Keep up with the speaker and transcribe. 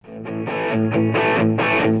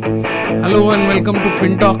Hello and welcome to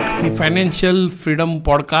FinTalk, the Financial Freedom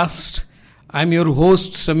Podcast. I am your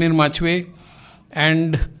host Sameer Machwe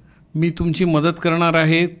and मी तुमची मदत करणार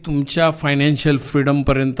आहे तुमच्या फायनान्शियल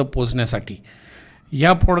फ्रीडमपर्यंत पोहोचण्यासाठी.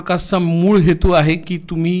 या पॉडकास्टचा मूळ हेतू आहे की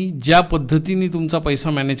तुम्ही ज्या पद्धतीने तुमचा पैसा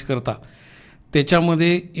मॅनेज करता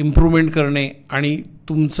त्याच्यामध्ये इम्प्रूव्हमेंट करणे आणि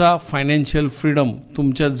तुमचा फायनान्शियल फ्रीडम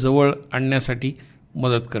तुमच्या जवळ आणण्यासाठी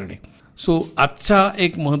मदत करणे. सो आजचा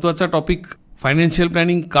एक महत्त्वाचा टॉपिक फायनान्शियल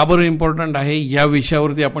प्लॅनिंग का बरं इम्पॉर्टंट आहे या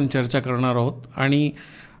विषयावरती आपण चर्चा करणार आहोत. आणि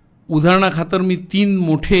उदाहरणाखातर मी 3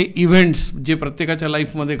 मोठे इव्हेंट्स जे प्रत्येकाच्या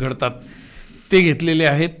लाईफमध्ये घडतात ते घेतलेले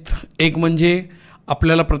आहेत. एक म्हणजे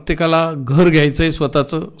आपल्याला प्रत्येकाला घर घ्यायचं आहे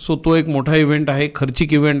स्वतःचं, सो तो एक मोठा इव्हेंट आहे,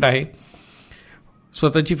 खर्चिक इव्हेंट आहे.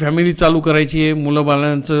 स्वतःची फॅमिली चालू करायची आहे, मुलं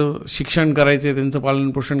बाळांचं शिक्षण करायचं आहे, त्यांचं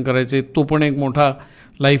पालनपोषण करायचं आहे, तो पण एक मोठा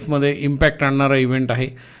लाईफमध्ये इम्पॅक्ट आणणारा इव्हेंट आहे.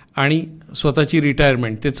 आणि स्वतःची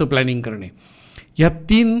रिटायरमेंट त्याचं प्लॅनिंग करणे, ह्या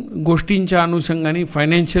 3 गोष्टींच्या अनुषंगाने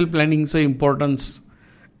फायनान्शियल प्लॅनिंगचं इम्पॉर्टन्स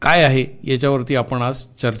काय आहे याच्यावरती आपण आज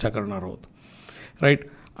चर्चा करणार आहोत, राईट.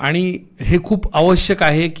 आणि हे खूप आवश्यक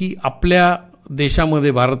आहे की आपल्या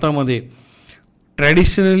देशामध्ये, भारतामध्ये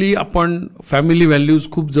ट्रॅडिशनली आपण फॅमिली व्हॅल्यूज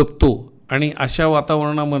खूप जपतो आणि अशा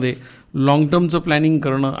वातावरणामध्ये लाँग टर्मचं प्लॅनिंग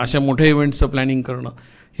करणं, अशा मोठ्या इव्हेंट्सचं प्लॅनिंग करणं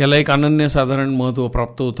ह्याला एक अनन्यसाधारण महत्त्व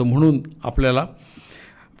प्राप्त होतं. म्हणून आपल्याला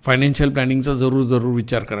फायनान्शियल प्लॅनिंगचा जरूर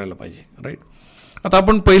विचार करायला पाहिजे, राईट. आता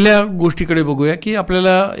आपण पहिल्या गोष्टीकडे बघूया की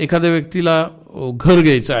आपल्याला एखाद्या व्यक्तीला घर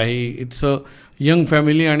घ्यायचं आहे, इट्स अ यंग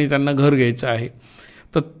फॅमिली आणि त्यांना घर घ्यायचं आहे,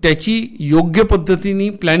 तर त्याची योग्य पद्धतीने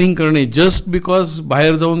प्लॅनिंग करणे. जस्ट बिकॉज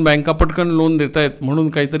बाहेर जाऊन बँका पटकन लोन देत आहेत म्हणून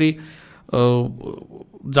काहीतरी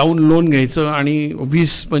जाऊन लोन घ्यायचं आणि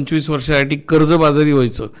 20-25 वर्षासाठी कर्जबाजारी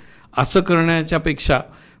व्हायचं, असं करण्याच्या पेक्षा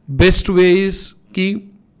बेस्ट वे इज की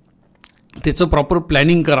त्याचं प्रॉपर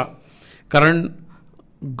प्लॅनिंग करा. कारण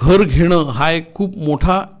घर घेणं हा एक खूप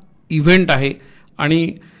मोठा इव्हेंट आहे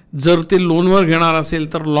आणि जर ते लोनवर घेणार असेल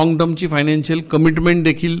तर लाँग टर्मची फायनान्शियल कमिटमेंट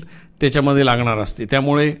देखील त्याच्यामध्ये लागणार असते.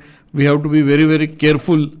 त्यामुळे we have to be very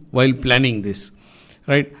careful while planning this,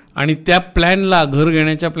 right. आणि त्या प्लॅनला, घर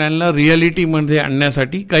घेण्याच्या प्लॅनला रिॲलिटीमध्ये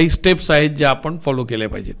आणण्यासाठी काही स्टेप्स आहेत ज्या आपण फॉलो केल्या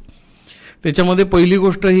पाहिजेत. त्याच्यामध्ये पहिली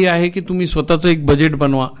गोष्ट ही आहे की तुम्ही स्वतःचं एक बजेट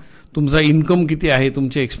बनवा. तुमचा इन्कम किती आहे,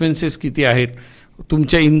 तुमचे एक्सपेन्सेस किती आहेत,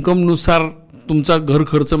 तुमच्या इन्कमनुसार तुमचा घर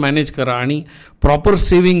खर्च मॅनेज करा आणि प्रॉपर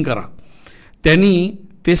सेविंग करा. त्यांनी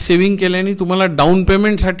ते सेविंग केल्याने तुम्हाला डाऊन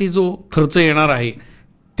पेमेंटसाठी जो खर्च येणार आहे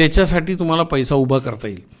त्याच्यासाठी तुम्हाला पैसा उभा करता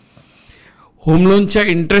येईल. होम लोनच्या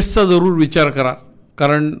इंटरेस्टचा जरूर विचार करा.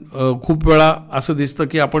 कारण खूप वेळा असं दिसतं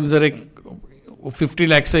की आपण जर एक 50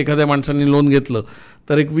 lakhचं एखाद्या माणसाने लोन घेतलं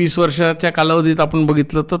तर एक 20 वर्षाच्या कालावधीत आपण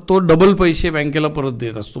बघितलं तर तो डबल पैसे बँकेला परत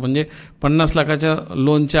देत असतो. म्हणजे 50 लाखाच्या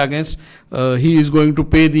लोनच्या against he is going to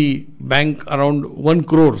pay the bank around 1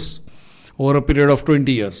 crore over a period of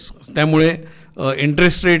 20 years. त्यामुळे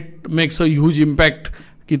interest rate makes a huge impact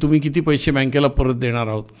की तुम्ही किती पैसे बँकेला परत देणार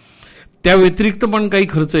आहोत. त्या व्यतिरिक्त पण काही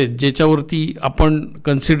खर्च आहेत ज्याच्यावरती आपण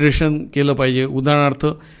कन्सिडरेशन केलं पाहिजे. उदाहरणार्थ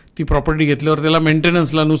ती प्रॉपर्टी घेतल्यावर त्याला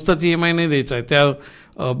मेंटेनन्सला नुसताच EMI नाही द्यायचा आहे,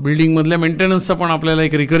 त्या बिल्डिंगमधल्या मेंटेनन्सचा पण आपल्याला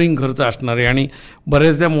एक रिकरिंग खर्च असणार आहे. आणि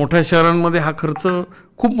बऱ्याचदा मोठ्या शहरांमध्ये हा खर्च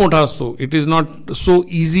खूप मोठा असतो. It is not so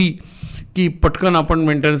easy की पटकन आपण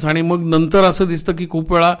मेंटेनन्स, आणि मग नंतर असं दिसतं की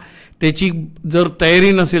खूप वेळा त्याची जर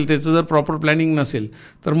तयारी नसेल, त्याचं जर प्रॉपर प्लॅनिंग नसेल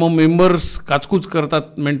तर मग मेंबर्स काचकूच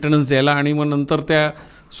करतात मेंटेनन्स द्यायला आणि मग नंतर त्या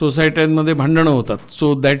सोसायट्यांमध्ये भांडणं होतात.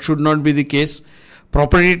 So that should not be the case.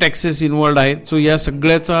 Property taxes involved आहेत. सो या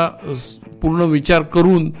सगळ्याचा पूर्ण विचार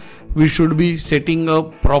करून we should be setting a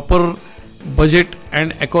proper budget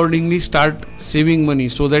and accordingly start saving money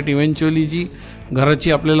so that eventually जी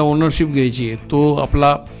घराची आपल्याला ओनरशिप घ्यायची आहे तो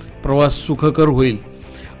आपला प्रवास सुखकर होईल.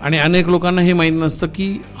 आणि अनेक लोकांना हे माहीत नसतं की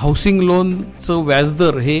हाऊसिंग लोनचं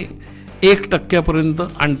व्याजदर हे 1%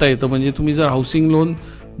 आणता येतं. म्हणजे तुम्ही जर हाऊसिंग लोन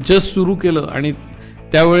जस्ट सुरू केलं आणि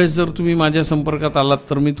त्यावेळेस जर तुम्ही माझ्या संपर्कात आलात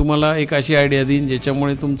तर मी तुम्हाला एक अशी आयडिया देईन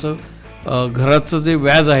ज्याच्यामुळे तुमचं घराचं जे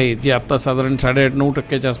व्याज आहे जे आत्ता साधारण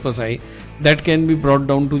 8.5-9% आसपास आहे that can be brought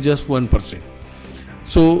down to just 1%.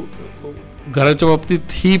 So घराच्या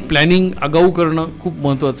बाबतीत ही प्लॅनिंग आगाऊ करणं खूप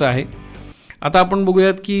महत्त्वाचं आहे. आता आपण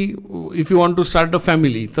बघूयात की if you want to start a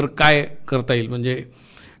family तर काय करता येईल, म्हणजे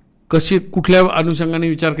कुठल्या अनुषंगाने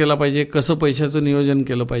विचार केला पाहिजे, कसं पैशाचं नियोजन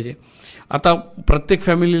केलं पाहिजे. आता प्रत्येक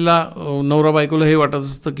फॅमिलीला, नवरा बायकोला हे वाटत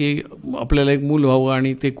असतं की आपल्याला एक मूल व्हावं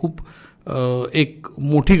आणि ते खूप एक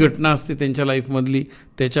मोठी घटना असते त्यांच्या लाईफमधली.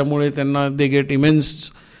 त्याच्यामुळे त्यांना they get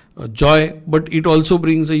immense joy, but it also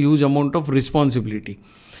brings a huge amount of responsibility.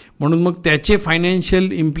 म्हणून मग त्याचे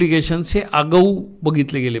फायनान्शियल इम्प्लिकेशन्स हे आगाऊ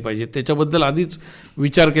बघितले गेले पाहिजेत. त्याच्याबद्दल आधीच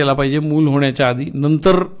विचार केला पाहिजे मूल होण्याच्या आधी.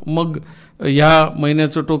 नंतर मग ह्या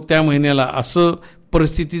महिन्याचं टोक त्या महिन्याला असं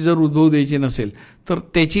परिस्थिती जर उद्भवू द्यायची नसेल तर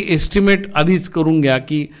त्याची एस्टिमेट आधीच करून घ्या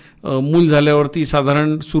की मूल झाल्यावरती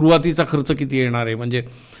साधारण सुरुवातीचा खर्च किती येणार आहे. म्हणजे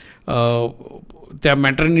त्या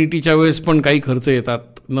मॅटर्निटीच्या वेळेस पण काही खर्च येतात,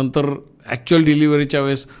 नंतर ॲक्च्युअल डिलिव्हरीच्या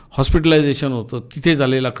वेळेस हॉस्पिटलायझेशन होतं तिथे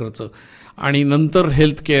झालेला खर्च, आणि नंतर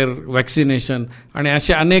हेल्थ केअर, वॅक्सिनेशन आणि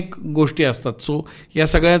अशा अनेक गोष्टी असतात. सो या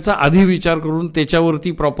सगळ्याचा आधी विचार करून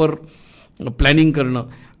त्याच्यावरती प्रॉपर प्लॅनिंग करणं.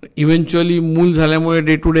 इव्हेंच्युअली मूल झाल्यामुळे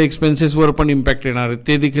डे टू डे एक्सपेन्सेसवर पण इम्पॅक्ट येणार आहे,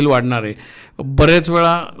 ते देखील वाढणार आहे. बऱ्याच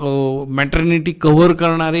वेळा मॅटर्निटी कव्हर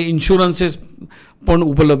करणारे इन्शुरन्सेस पण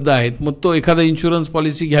उपलब्ध आहेत. मग तो एखादा इन्शुरन्स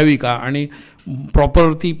पॉलिसी घ्यावी का आणि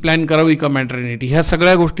प्रॉपर ती प्लॅन करावी का मॅटर्निटी, ह्या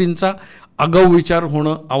सगळ्या गोष्टींचा आगाऊ विचार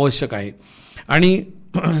होणं आवश्यक आहे. आणि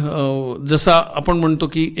जसं आपण म्हणतो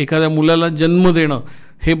की एखाद्या मुलाला जन्म देणं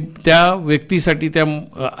हे त्या व्यक्तीसाठी, त्या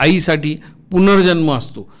आईसाठी पुनर्जन्म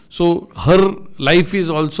असतो. So her life is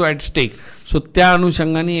also at stake. So त्या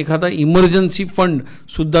अनुषंगाने एखादा इमर्जन्सी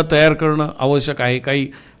फंडसुद्धा तयार करणं आवश्यक आहे. काही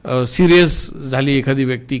सिरियस झाली एखादी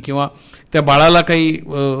व्यक्ती किंवा त्या बाळाला काही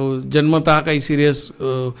जन्मतः काही सिरियस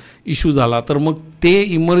इश्यू झाला तर मग ते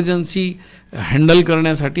इमर्जन्सी हँडल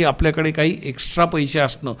करण्यासाठी आपल्याकडे काही एक्स्ट्रा पैसे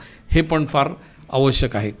असणं हे पण फार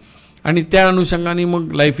आवश्यक आहे. आणि त्या अनुषंगाने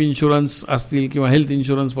मग लाईफ इन्शुरन्स असतील किंवा हेल्थ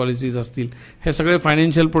इन्शुरन्स पॉलिसीज असतील, हे सगळे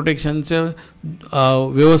फायनान्शियल प्रोटेक्शनचं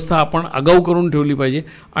व्यवस्था आपण आगाऊ करून ठेवली पाहिजे.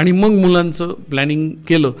 आणि मग मुलांचं प्लॅनिंग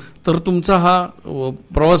केलं तर तुमचा हा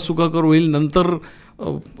प्रवास सुखकर होईल. नंतर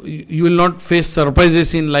you will not face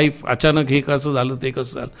सरप्रायझेस in life. अचानक हे कसं झालं, ते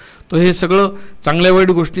कसं झालं. तर हे सगळं चांगल्या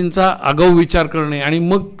वाईट गोष्टींचा आगाऊ विचार करणे आणि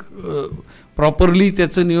मग प्रॉपरली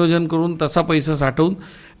त्याचं नियोजन करून तसा पैसा साठवून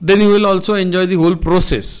then you will also enjoy the whole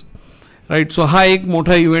process, right. So हा एक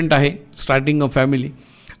मोठा इव्हेंट आहे स्टार्टिंग अ फॅमिली.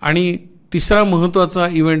 आणि तिसरा महत्त्वाचा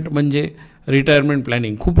इव्हेंट म्हणजे रिटायरमेंट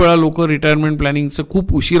प्लॅनिंग. खूप वेळा लोक रिटायरमेंट प्लॅनिंगचं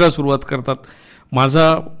खूप उशिरा सुरुवात करतात.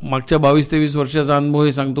 माझा मागच्या 22-23 वर्षाचा अनुभव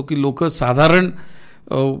हे सांगतो की लोक साधारण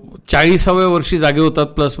 40व्या वर्षी जागे होतात,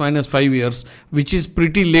 ±5 years, which is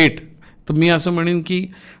pretty late. तर मी असं म्हणेन की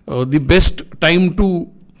the best time to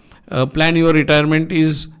plan your retirement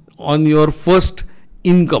is on your first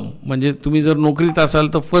income. म्हणजे तुम्ही जर नोकरीत असाल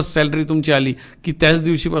तर फर्स्ट सॅलरी तुमची आली की त्याच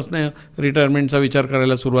दिवशीपासून रिटायरमेंटचा विचार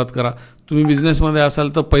करायला सुरुवात करा. तुम्ही बिझनेसमध्ये असाल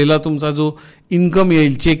तर पहिला तुमचा जो इन्कम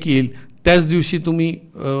येईल, चेक येईल, त्याच दिवशी तुम्ही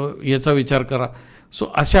याचा विचार करा. सो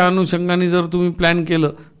अशा अनुषंगाने जर तुम्ही प्लॅन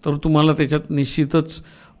केलं तर तुम्हाला त्याच्यात निश्चितच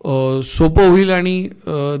सोपं होईल आणि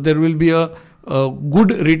there will be a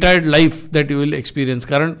good retired life that you will experience.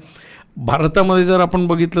 कारण भारतामध्ये जर आपण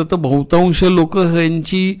बघितलं तर बहुतांश लोक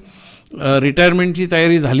ह्यांची रिटायरमेंटची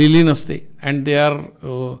तयारी झालेली नसते and they are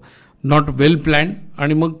not well planned.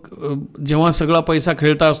 आणि मग जेव्हा सगळा पैसा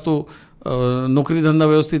खेळता असतो, नोकरीधंदा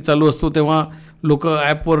व्यवस्थित चालू असतो, तेव्हा लोक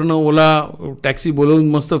ॲपवरनं ओला टॅक्सी बोलवून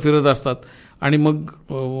मस्त फिरत असतात. आणि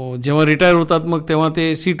मग जेव्हा रिटायर होतात मग तेव्हा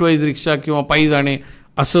ते सीट वाईज रिक्षा किंवा पायी जाणे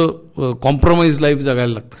असं कॉम्प्रोमाइज लाईफ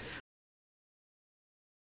जगायला लागतं.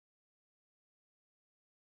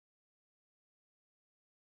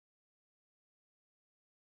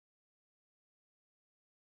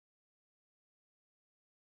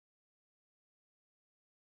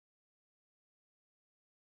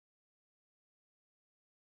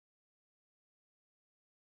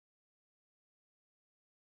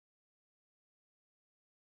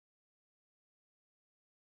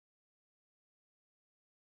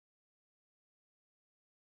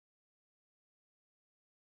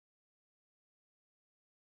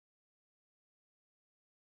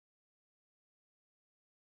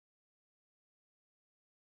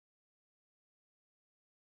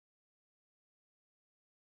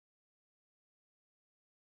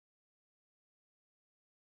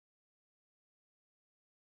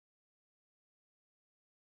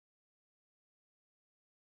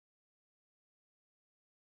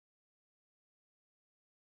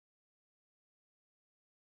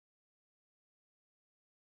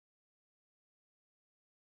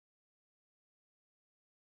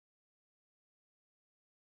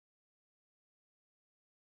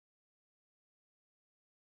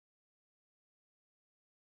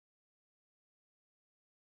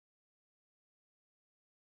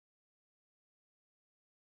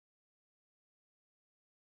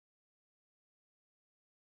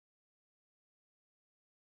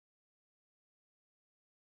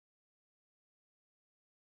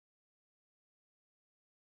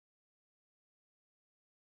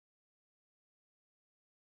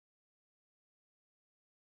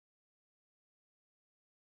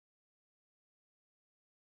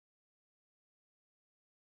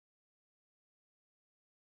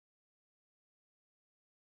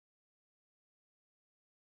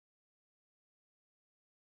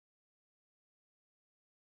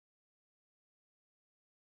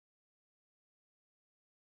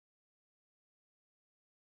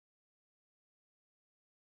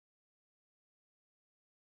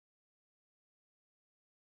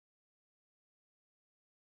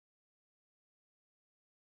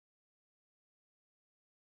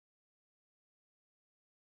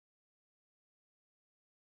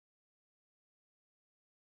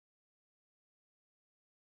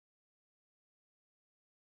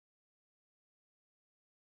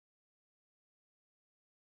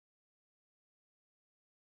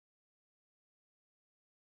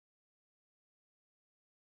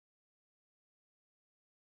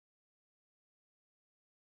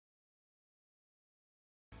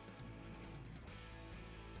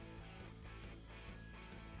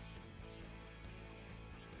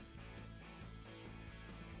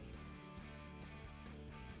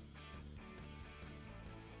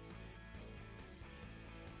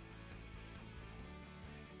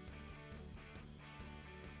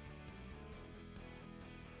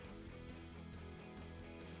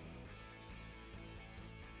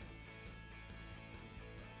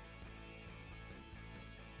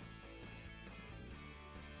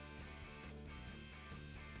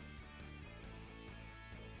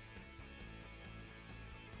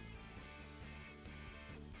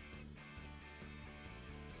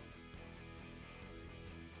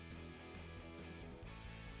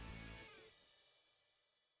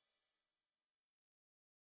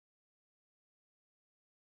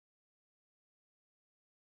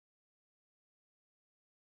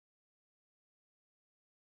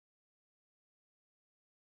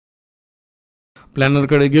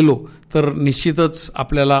 प्लॅनरकडे गेलो तर निश्चितच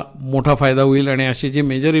आपल्याला मोठा फायदा होईल आणि असे जे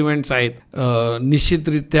मेजर इव्हेंट्स आहेत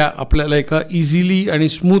निश्चितरित्या आपल्याला एका इझिली आणि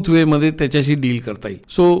स्मूथ वेमध्ये त्याच्याशी डील करता येईल.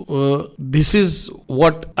 So this is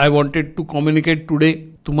what I wanted to communicate today.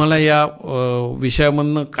 तुम्हाला या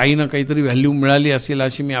विषयामधनं काही ना काहीतरी व्हॅल्यू मिळाली असेल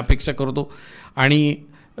अशी मी अपेक्षा करतो. आणि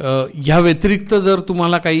ह्या व्यतिरिक्त जर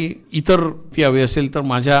तुम्हाला काही इतर ती हवी असेल तर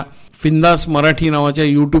माझ्या फिंदास मराठी नावाच्या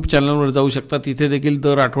यूट्यूब चॅनलवर जाऊ शकता. तिथे देखील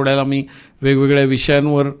दर आठवड्याला मी वेगवेगळ्या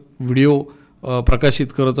विषयांवर व्हिडिओ प्रकाशित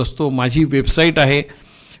करत असतो. माझी वेबसाईट आहे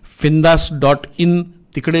findas.in.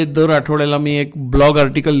 तिकडे दर आठवड्याला मी एक ब्लॉग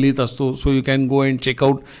आर्टिकल लिहित असतो. So you can go and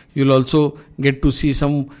checkout. You will also get to see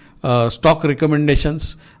some stock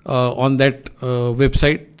recommendations on that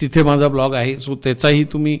website. तिथे माझा ब्लॉग आहे. सो त्याचाही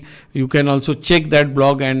तुम्ही you can also check that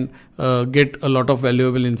blog and get a lot of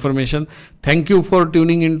valuable information. Thank you for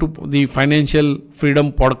tuning in to the financial freedom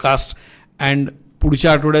podcast. And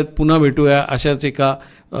पुढच्या आठवड्यात पुन्हा भेटूया अशाच एका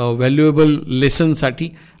व्हॅल्युएबल लेसनसाठी.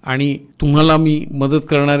 आणि तुम्हाला मी मदत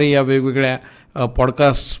करणारे या वेगवेगळ्या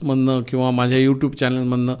पॉडकास्टमधनं किंवा माझ्या यूट्यूब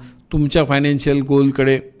चॅनलमधनं तुमच्या फायनान्शियल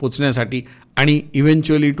गोलकडे पोचण्यासाठी आणि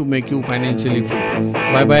eventually to make you financially free.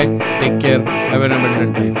 Bye bye. Take care. Have an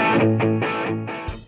abundant life.